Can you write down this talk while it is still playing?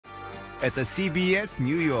at the CBS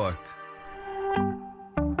New York.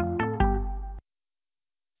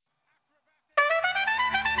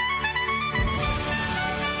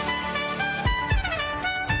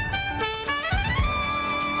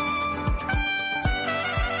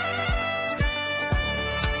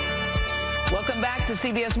 Welcome back to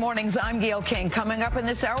CBS Mornings. I'm Gayle King. Coming up in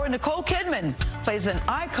this hour, Nicole Kidman plays an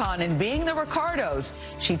icon in Being the Ricardos.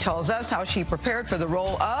 She tells us how she prepared for the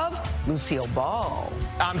role of Lucille Ball.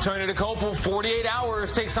 I'm Tony Dokoupil. 48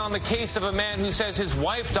 Hours takes on the case of a man who says his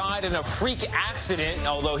wife died in a freak accident,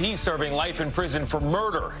 although he's serving life in prison for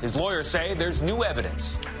murder. His lawyers say there's new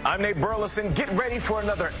evidence. I'm Nate Burleson. Get ready for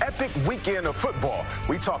another epic weekend of football.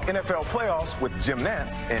 We talk NFL playoffs with Jim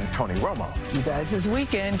Nantz and Tony Romo. You guys this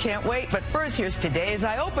weekend can't wait. But first, here's today's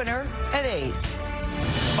eye-opener at 8.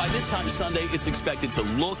 By this time Sunday, it's expected to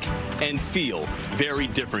look and feel very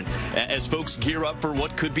different as folks gear up for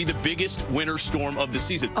what could be the biggest winter storm of the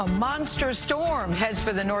season. A monster storm heads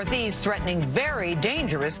for the Northeast, threatening very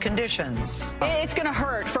dangerous conditions. It's going to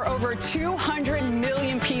hurt for over 200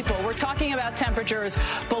 million people. We're talking about temperatures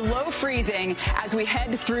below freezing as we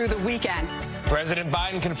head through the weekend. President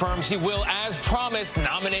Biden confirms he will, as promised,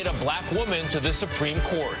 nominate a black woman to the Supreme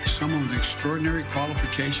Court. Someone with extraordinary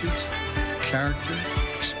qualifications, character,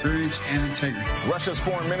 experience, and integrity. Russia's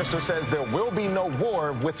foreign minister says there will be no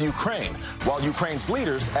war with Ukraine, while Ukraine's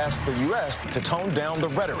leaders ask the U.S. to tone down the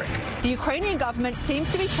rhetoric. The Ukrainian government seems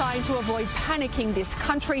to be trying to avoid panicking this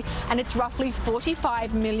country and its roughly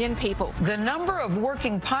 45 million people. The number of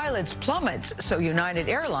working pilots plummets, so United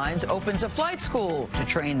Airlines opens a flight school to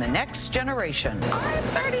train the next generation. I'm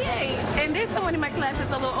 38, and there's someone in my class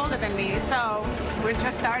that's a little older than me, so we're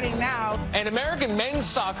just starting now. And American men's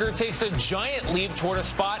soccer takes a giant leap toward a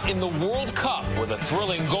spot in the World Cup with a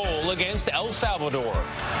thrilling goal against El Salvador.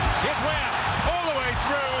 Here's Ware, all the way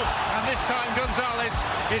through, and this time Gonzalez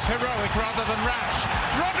is heroic rather than rash.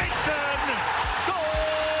 Robinson! Goal!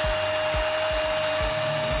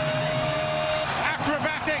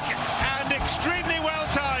 Acrobatic and extremely well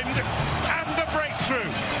timed, and the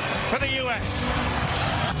breakthrough for the U.S.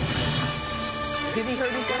 Did he hurt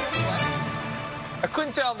his head? I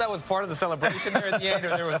couldn't tell if that was part of the celebration there at the end or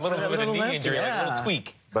there was a little bit of a knee injury, like a little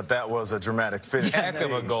tweak. But that was a dramatic finish. Heck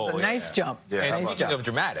of a goal. A nice jump. Yeah. And Nice speaking jump. of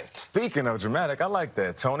dramatic. Speaking of dramatic, I like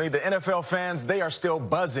that, Tony. The NFL fans, they are still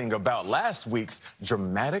buzzing about last week's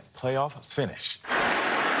dramatic playoff finish.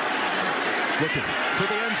 Looking to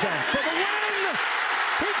the end zone for the win!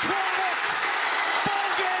 He caught it! Ball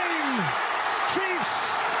game!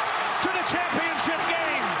 Chiefs to the championship game!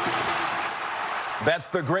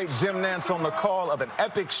 That's the great Jim Nantz on the call of an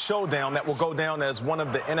epic showdown that will go down as one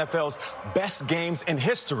of the NFL's best games in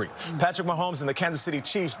history. Patrick Mahomes and the Kansas City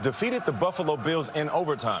Chiefs defeated the Buffalo Bills in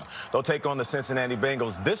overtime. They'll take on the Cincinnati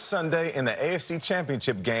Bengals this Sunday in the AFC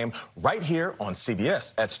Championship game right here on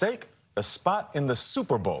CBS. At stake, a spot in the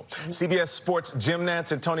Super Bowl. CBS Sports' Jim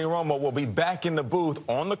Nantz and Tony Romo will be back in the booth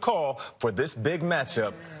on the call for this big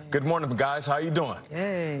matchup. Good morning, guys. How you doing?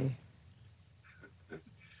 Yay.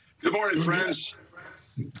 Good morning, friends.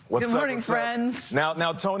 What's Good morning, up? friends. Now,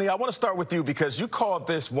 Tony, I want to start with you because you called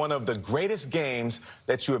this one of the greatest games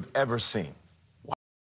that you have ever seen.